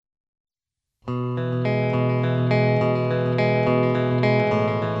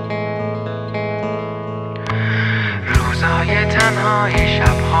تنهایی،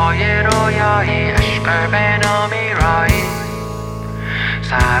 شبهای رویایی، عشق به نامی رایی.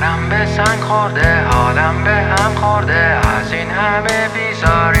 سرم به سنگ خورده، حالم به هم خورده از این همه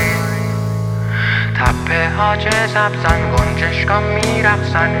بیزاری. تپه ها چه سبزن، گنجشکا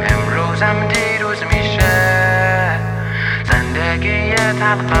میرقصن، امروزم دیروز میشه. زندگی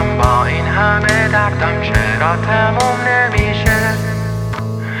تلخم با این همه دردم چرا تموم نمیشه؟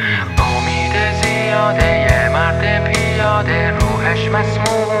 امید زیاده، یه مرد پیاده روحش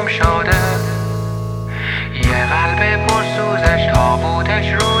مسموم شده. یه قلب پرسوزش، تابوتش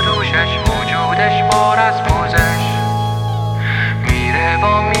رو دوشش، وجودش پر از پوزش. میره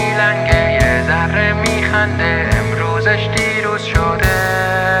و میلنگه، یه ذره میخنده، امروزش دیروز شده.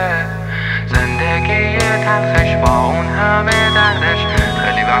 زندگی تلخش با اون همه دردش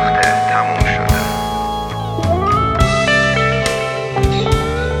خیلی وقت تموم شده.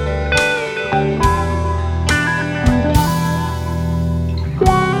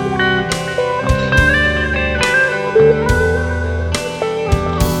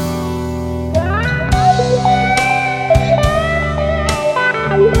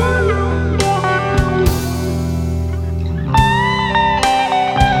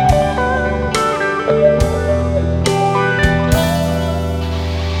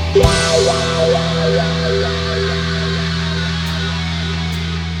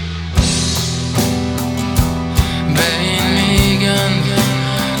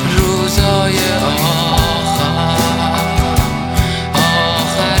 روزای آخر،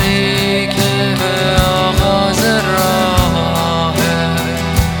 آخری که به آغاز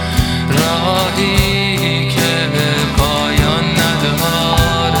راهی که پایان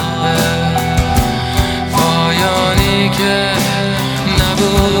نداره، پایانی که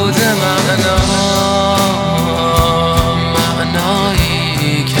نبود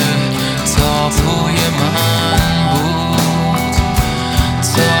معنایی که تابوی من بود،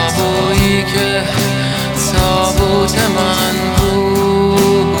 تابویی که تابوت من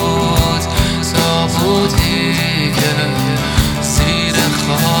بود، تابوتی که زیر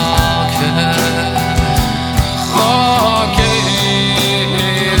خاکی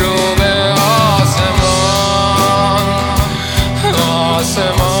رو به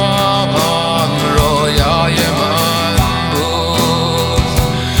آسمان